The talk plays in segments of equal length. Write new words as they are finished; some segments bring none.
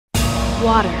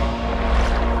water,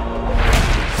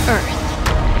 earth,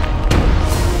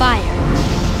 fire,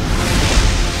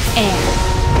 air.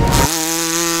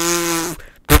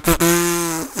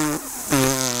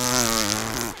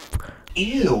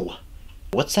 Ew.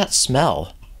 What's that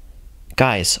smell?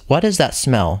 Guys, what is that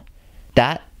smell?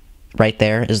 That right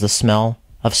there is the smell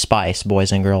of spice,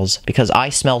 boys and girls, because I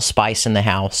smell spice in the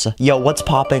house. Yo, what's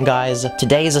poppin', guys?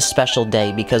 Today is a special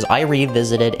day because I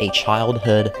revisited a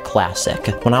childhood classic.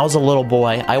 When I was a little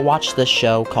boy, I watched this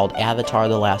show called Avatar: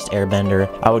 The Last Airbender.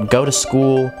 I would go to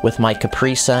school with my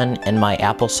Capri Sun and my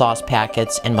applesauce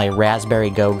packets and my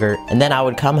raspberry Go-Gurt, and then I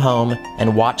would come home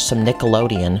and watch some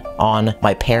Nickelodeon on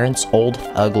my parents' old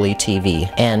ugly TV.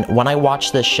 And when I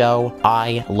watched this show,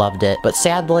 I loved it. But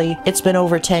sadly, it's been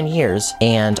over 10 years,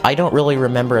 and I don't really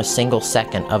remember a single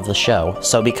second of the show.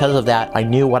 So because of that, I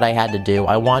knew what I had to do.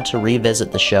 I wanted to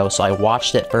revisit the show, so I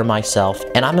watched it for myself,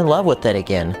 and I'm in love with it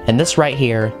again. And this right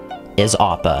here is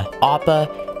APPA.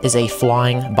 APPA is a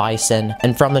flying bison,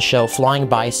 and from the show, flying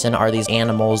bison are these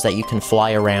animals that you can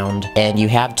fly around, and you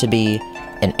have to be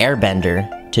an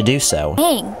airbender to do so.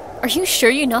 Dang, are you sure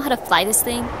you know how to fly this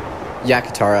thing? Yeah,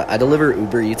 Katara, I deliver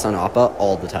Uber Eats on APPA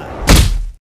all the time.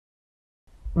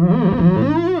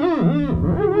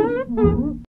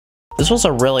 This was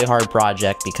a really hard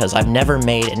project because I've never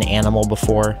made an animal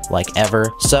before, like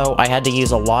ever, so I had to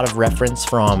use a lot of reference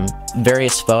from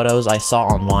various photos I saw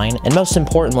online, and most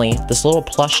importantly, this little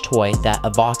plush toy that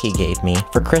Avaki gave me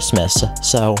for Christmas.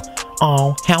 So,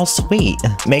 oh, how sweet.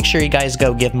 Make sure you guys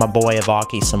go give my boy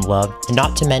Avaki some love. And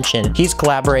not to mention, he's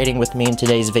collaborating with me in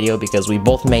today's video because we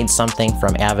both made something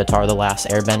from Avatar: The Last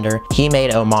Airbender. He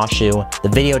made Omashu. The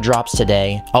video drops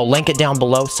today. I'll link it down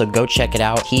below, so go check it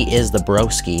out. He is the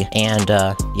broski, and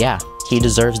yeah, he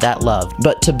deserves that love.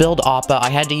 But to build APPA, I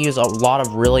had to use a lot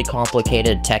of really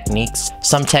complicated techniques.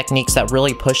 Some techniques that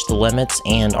really push the limits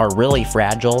and are really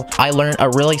fragile. I learned a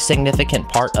really significant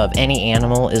part of any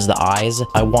animal is the eyes.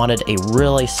 I wanted a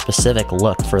really specific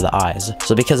look for the eyes.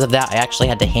 So because of that, I actually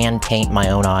had to hand paint my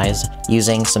own eyes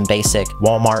using some basic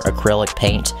Walmart acrylic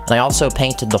paint. And I also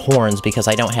painted the horns because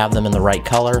I don't have them in the right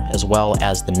color, as well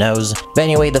as the nose. But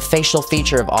anyway, the facial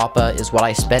feature of APPA is what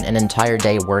I spent an entire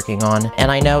day working on.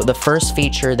 And I know the first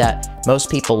feature that most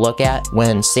people look at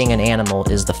when seeing an animal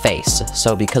is the face.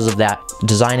 So because of that,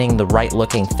 designing the right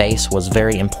looking face was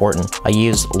very important. I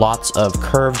used lots of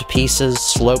curved pieces,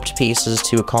 sloped pieces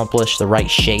to accomplish the right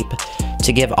shape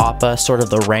to give APPA sort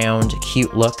of the round,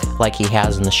 cute look like he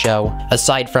has in the show.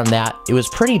 Aside from that, it was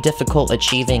pretty difficult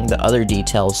achieving the other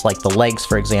details, like the legs,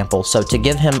 for example. So to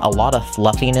give him a lot of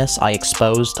fluffiness, I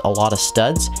exposed a lot of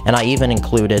studs, and I even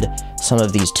included some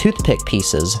of these toothpick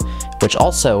pieces, which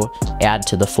also add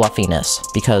to the fluffiness,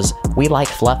 because we like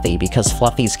fluffy, because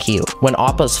fluffy's cute. When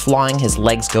APPA's flying, his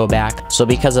legs go back, so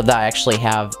because of that, I actually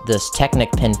have this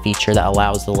Technic pin feature that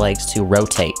allows the legs to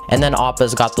rotate. And then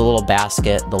APPA's got the little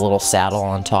basket, the little saddle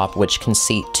on top, which can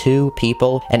seat 2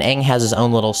 people, and Aang has his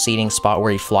own little seating spot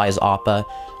where he flies APPA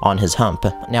on his hump.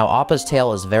 Now, APPA's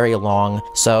tail is very long,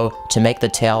 so to make the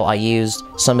tail, I used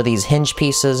some of these hinge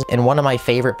pieces, and one of my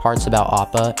favorite parts about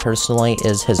APPA, personally,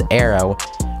 is his arrow,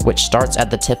 which starts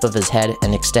at the tip of his head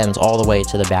and extends all the way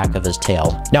to the back of his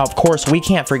tail. Now, of course, we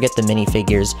can't forget the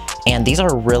minifigures, and these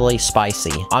are really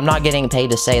spicy. I'm not getting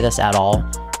paid to say this at all,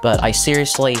 but I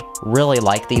seriously really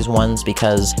like these ones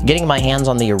because getting my hands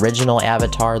on the original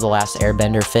Avatar: The Last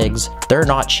Airbender figs, they're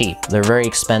not cheap. They're very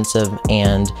expensive,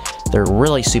 and they're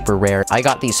really super rare. I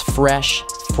got these fresh,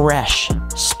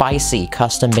 spicy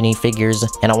custom minifigures,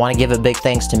 and I want to give a big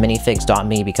thanks to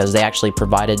minifigs.me because they actually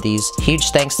provided these.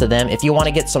 Huge thanks to them. If you want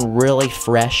to get some really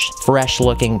fresh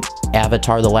looking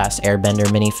Avatar: The Last Airbender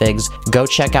minifigs, go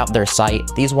check out their site.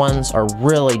 These ones are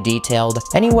really detailed.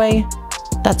 Anyway,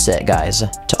 that's it, guys.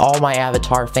 To all my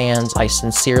Avatar fans, I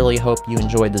sincerely hope you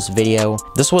enjoyed this video.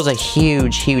 This was a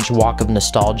huge walk of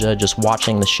nostalgia just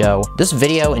watching the show. This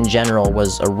video in general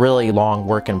was a really long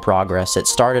work in progress. It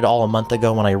started all a month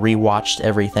ago when I rewatched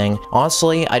everything.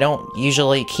 Honestly, I don't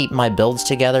usually keep my builds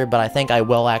together, but I think I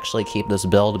will actually keep this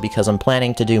build because I'm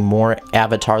planning to do more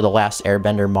Avatar: The Last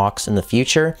Airbender mocks in the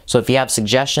future. So if you have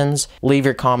suggestions, leave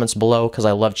your comments below because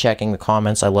I love checking the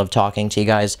comments. I love talking to you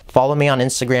guys. Follow me on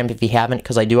Instagram if you haven't,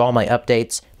 because I do all my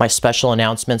updates, my special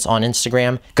announcements on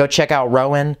Instagram. Go check out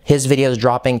Rowan. His video is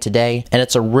dropping today, and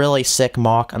it's a really sick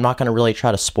mock. I'm not going to really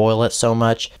try to spoil it so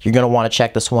much. You're going to want to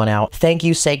check this one out. Thank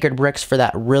you, Sacred Bricks, for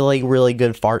that really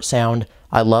good fart sound.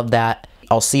 I love that.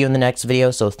 I'll see you in the next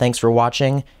video, so thanks for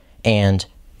watching, and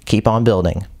keep on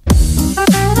building.